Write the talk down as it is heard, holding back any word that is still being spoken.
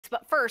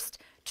But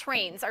first,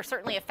 trains are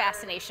certainly a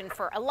fascination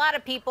for a lot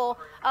of people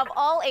of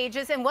all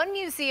ages, and one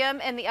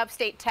museum in the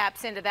upstate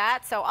taps into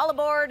that. So all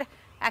aboard.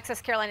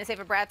 Access Carolina's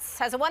Ava Bratz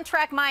has a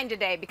one-track mind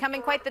today,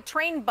 becoming quite the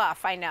train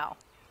buff, I know.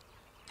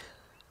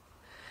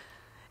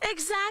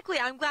 Exactly.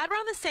 I'm glad we're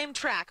on the same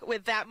track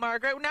with that,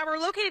 Margaret. Now, we're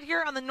located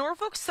here on the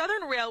Norfolk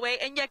Southern Railway,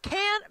 and you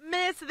can't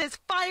miss this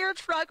fire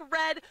truck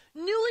red,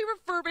 newly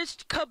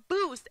refurbished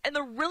Caboose. And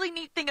the really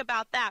neat thing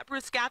about that,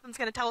 Bruce Gafflin's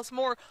going to tell us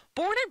more.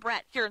 Born and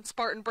bred here in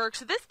Spartanburg,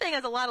 so this thing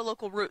has a lot of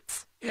local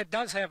roots. It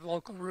does have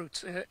local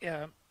roots.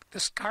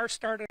 This car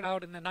started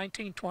out in the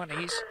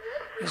 1920s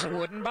as a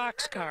wooden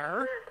box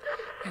car.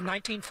 In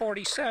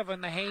 1947,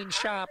 the Haynes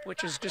shop,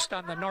 which is just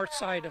on the north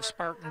side of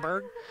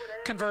Spartanburg,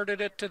 converted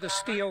it to the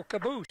steel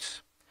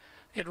Caboose.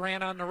 It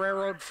ran on the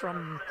railroad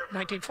from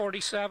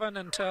 1947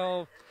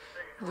 until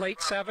late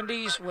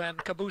 70s, when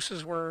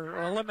cabooses were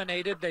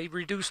eliminated. They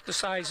reduced the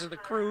size of the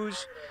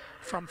crews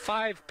from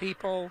 5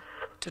 people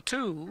to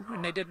 2,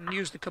 and they didn't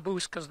use the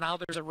caboose because now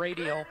there's a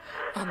radio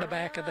on the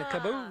back of the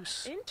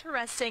caboose.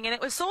 Interesting. And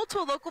it was sold to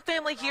a local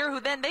family here who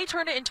then they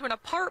turned it into an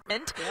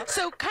apartment. Yep.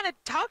 So kind of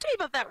talk to me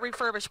about that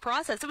refurbished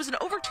process. It was an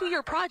over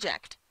 2-year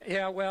project.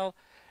 Yeah, well,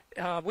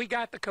 we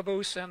got the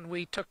caboose and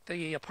we took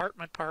the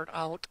apartment part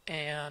out,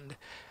 and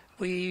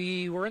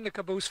we were in the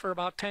caboose for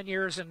about 10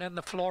 years, and then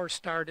the floor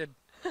started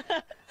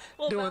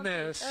doing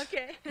this.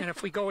 Okay. And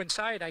if we go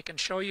inside, I can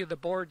show you the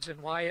boards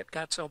and why it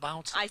got so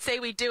bouncy. I say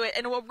we do it.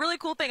 And a really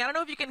cool thing, I don't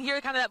know if you can hear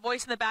kind of that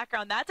voice in the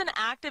background. That's an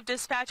active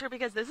dispatcher,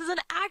 because this is an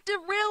active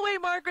railway,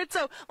 Margaret.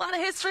 So a lot of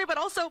history, but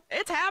also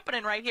it's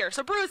happening right here.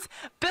 So Bruce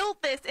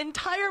built this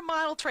entire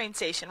model train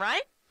station,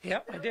 right?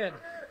 Yep, I did.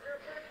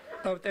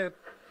 But the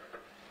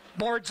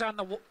boards on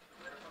the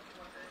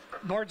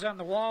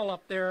wall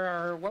up there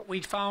are what we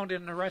found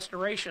in the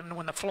restoration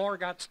when the floor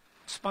got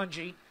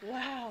spongy.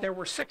 Wow. There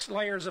were 6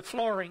 layers of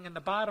flooring, and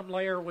the bottom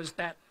layer was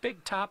that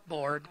big top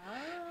board.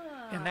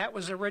 And that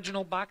was the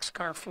original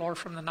boxcar floor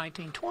from the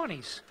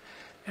 1920s.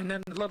 And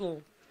then the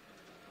little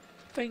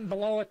thing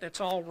below it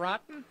that's all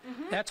rotten,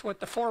 that's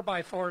what the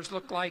 4x4s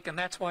look like, and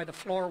that's why the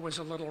floor was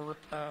a little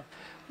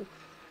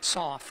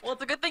soft. Well,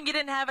 it's a good thing you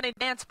didn't have any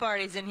dance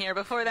parties in here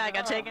before that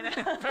got taken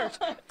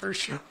out. For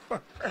sure.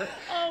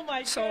 Oh, my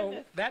goodness.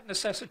 So that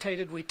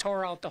necessitated we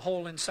tore out the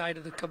whole inside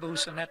of the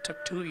caboose, and that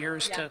took 2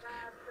 years to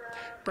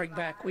bring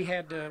back. We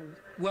had to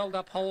weld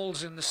up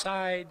holes in the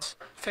sides,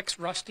 fix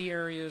rusty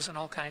areas, and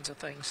all kinds of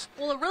things.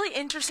 Well, a really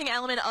interesting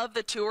element of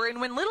the tour, and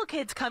when little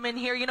kids come in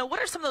here, you know, what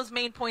are some of those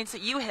main points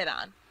that you hit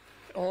on?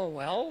 Oh,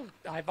 well,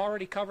 I've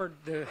already covered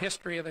the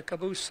history of the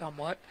caboose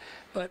somewhat,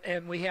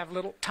 and we have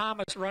little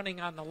Thomas running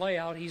on the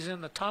layout. He's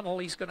in the tunnel.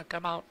 He's going to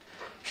come out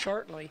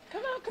shortly.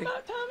 Come out,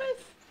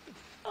 Thomas.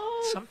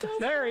 Oh,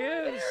 there he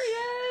is. There he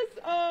is.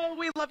 Oh,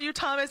 we love you,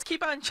 Thomas.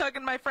 Keep on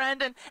chugging, my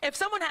friend. And if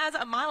someone has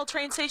a model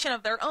train station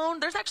of their own,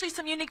 there's actually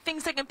some unique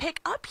things they can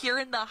pick up here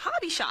in the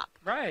hobby shop.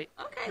 Right.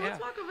 Okay, let's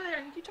walk over there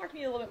and you talk to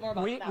me a little bit more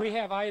about that. We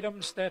have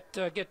items that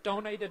get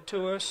donated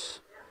to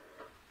us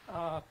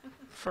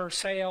for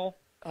sale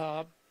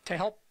to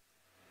help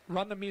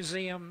run the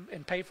museum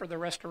and pay for the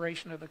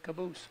restoration of the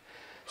caboose.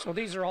 So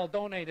these are all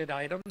donated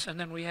items, and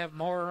then we have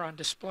more on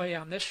display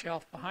on this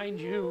shelf behind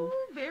you.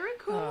 Ooh, very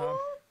cool.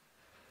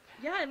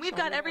 Yeah, and we've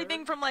got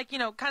everything from, like, you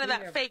know, kind of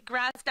that fake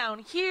grass down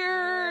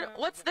here.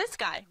 What's this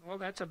guy? Well,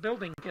 that's a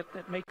building kit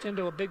that makes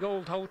into a big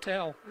old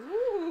hotel.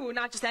 Ooh,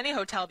 not just any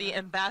hotel, the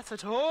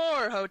Ambassador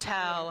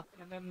Hotel.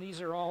 And then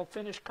these are all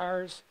finished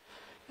cars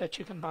that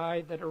you can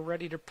buy that are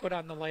ready to put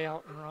on the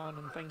layout and run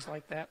and things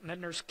like that. And then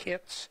there's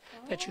kits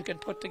that you can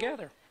put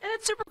together. And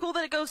it's super cool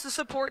that it goes to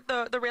support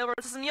the railroad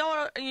system. Y'all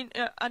are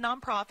a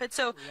nonprofit,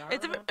 so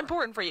it's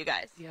important for you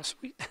guys. Yes,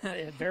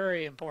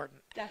 very important.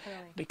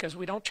 Definitely. Because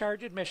we don't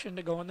charge admission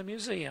to go in the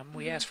museum.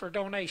 We ask for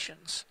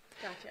donations.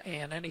 Gotcha.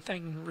 And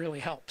anything really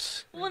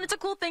helps. Well, and it's a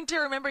cool thing to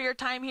remember your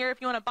time here.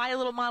 If you want to buy a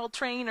little model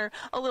train or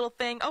a little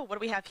thing. Oh, what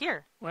do we have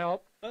here?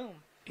 Well, boom.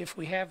 If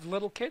we have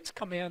little kids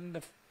come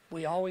in,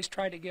 we always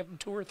try to give them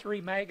 2 or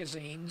 3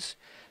 magazines.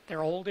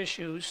 They're old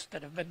issues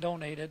that have been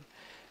donated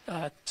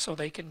so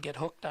they can get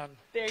hooked on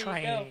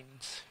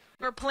trains.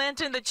 We're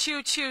planting the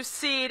choo-choo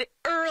seed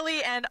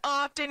early and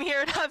often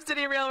here at Hub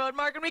City Railroad.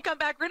 Mark, when we come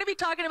back, we're going to be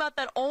talking about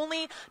that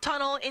only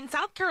tunnel in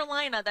South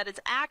Carolina that is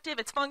active,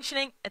 it's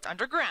functioning, it's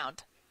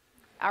underground.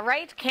 All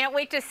right, can't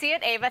wait to see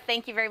it. Ava,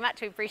 thank you very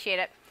much. We appreciate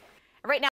it. Right now.